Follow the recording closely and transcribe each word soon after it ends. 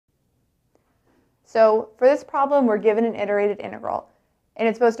So for this problem, we're given an iterated integral, and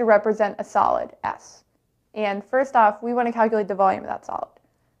it's supposed to represent a solid, S. And first off, we want to calculate the volume of that solid.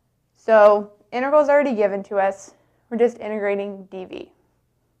 So integral is already given to us. We're just integrating dv.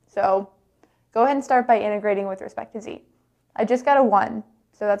 So go ahead and start by integrating with respect to z. I just got a 1,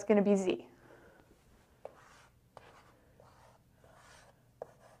 so that's going to be z.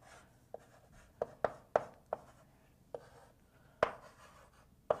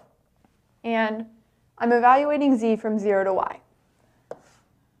 And I'm evaluating z from 0 to y.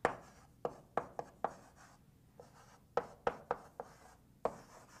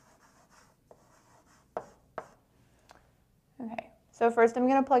 Okay, so first I'm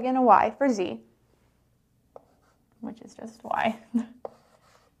going to plug in a y for z, which is just y,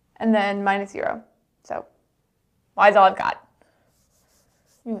 and then minus 0. So y is all I've got.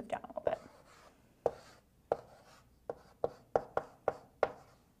 Move down a little bit.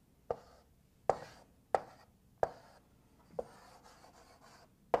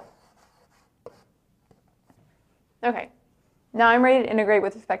 Okay, now I'm ready to integrate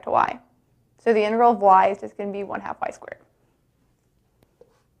with respect to y. So the integral of y is just going to be 1/2 y squared.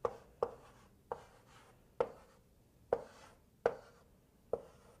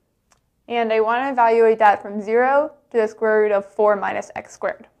 And I want to evaluate that from 0 to the square root of 4 minus x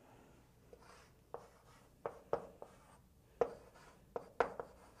squared.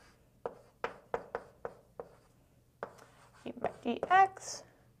 Keep my dx.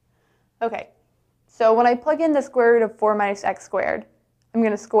 Okay. So when I plug in the square root of 4 minus x squared, I'm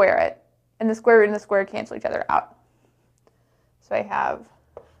going to square it. And the square root and the square cancel each other out. So I have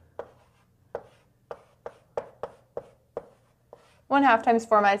 1/2 times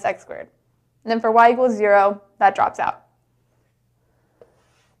 4 minus x squared. And then for y equals 0, that drops out.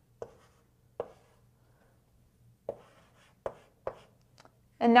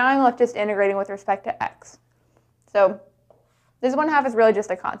 And now I'm left just integrating with respect to x. So this 1/2 is really just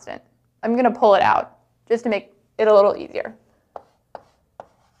a constant. I'm going to pull it out just to make it a little easier.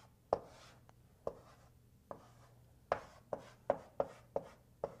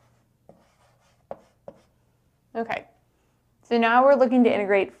 Okay, so now we're looking to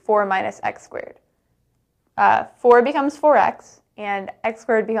integrate 4 minus x squared. 4 becomes 4x, and x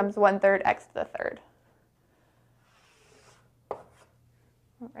squared becomes 1/3 x to the third.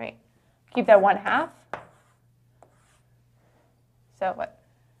 All right, keep that 1/2. So what?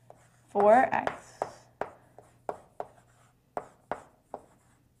 4x.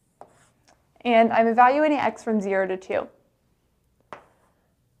 And I'm evaluating x from 0 to 2.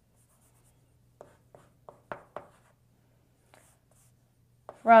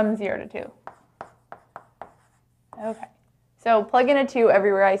 From 0 to 2. Okay, so plug in a 2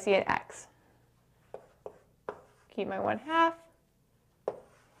 everywhere I see an x. Keep my 1/2.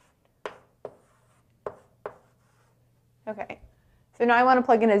 Okay, so now I want to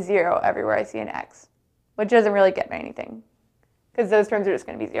plug in a 0 everywhere I see an x, which doesn't really get me anything, because those terms are just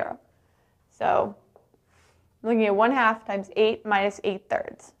going to be 0. So I'm looking at 1/2 times 8 minus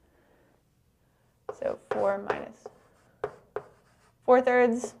 8/3. So 4 minus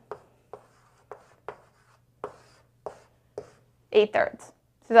 4/3, 8/3.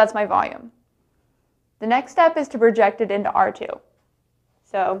 So that's my volume. The next step is to project it into R2.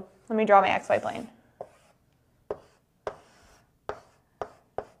 So let me draw my xy plane.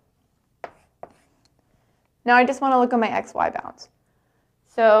 Now I just want to look at my xy bounds.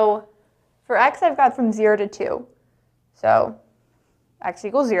 So for x, I've got from 0 to 2. So x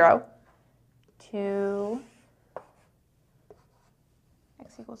equals 0 to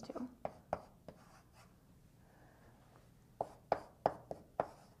x equals 2.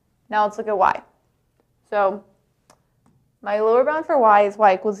 Now let's look at y. So my lower bound for y is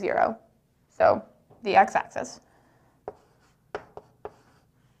y equals 0, so the x-axis.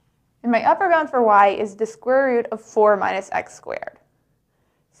 And my upper bound for y is the square root of 4 minus x squared.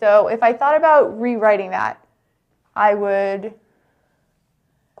 So if I thought about rewriting that, I would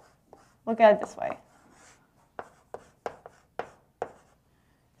look at it this way.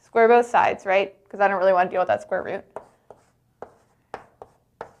 Square both sides, right? Because I don't really want to deal with that square root.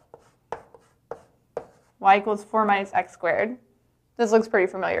 Y equals 4 minus x squared. This looks pretty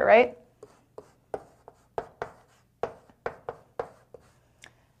familiar, right?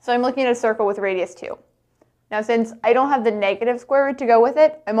 So I'm looking at a circle with radius 2. Now since I don't have the negative square root to go with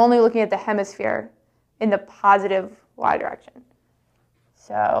it, I'm only looking at the hemisphere in the positive y direction.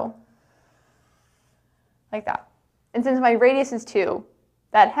 So like that. And since my radius is 2,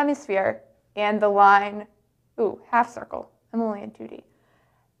 that hemisphere and the line, half circle, I'm only in 2D,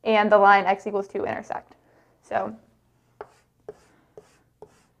 and the line x equals 2 intersect. So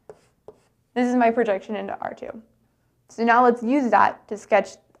This is my projection into R2. So now let's use that to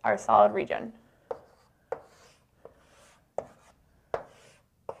sketch our solid region.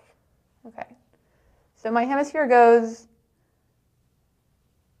 Okay, so my hemisphere goes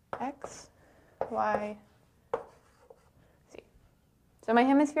X, Y, Z. So my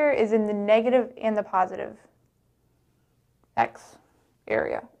hemisphere is in the negative and the positive X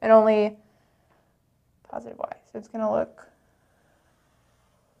area, and only positive Y. So it's going to look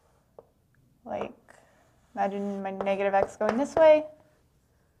like, imagine my negative X going this way.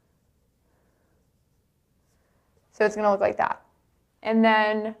 So it's going to look like that. And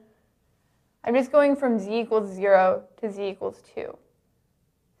then I'm just going from Z equals 0 to Z equals 2.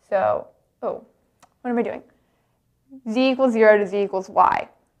 So, what am I doing? Z equals 0 to Z equals Y.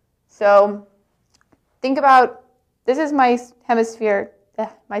 So think about, this is my hemisphere,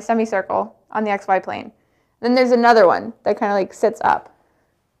 my semicircle on the XY plane. Then there's another one that kind of like sits up.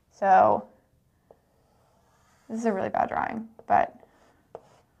 So this is a really bad drawing, but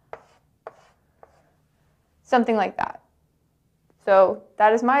something like that. So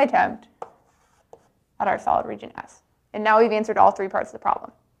that is my attempt at our solid region S. And now we've answered all three parts of the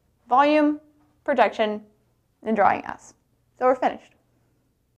problem: volume, projection, and drawing S. So we're finished.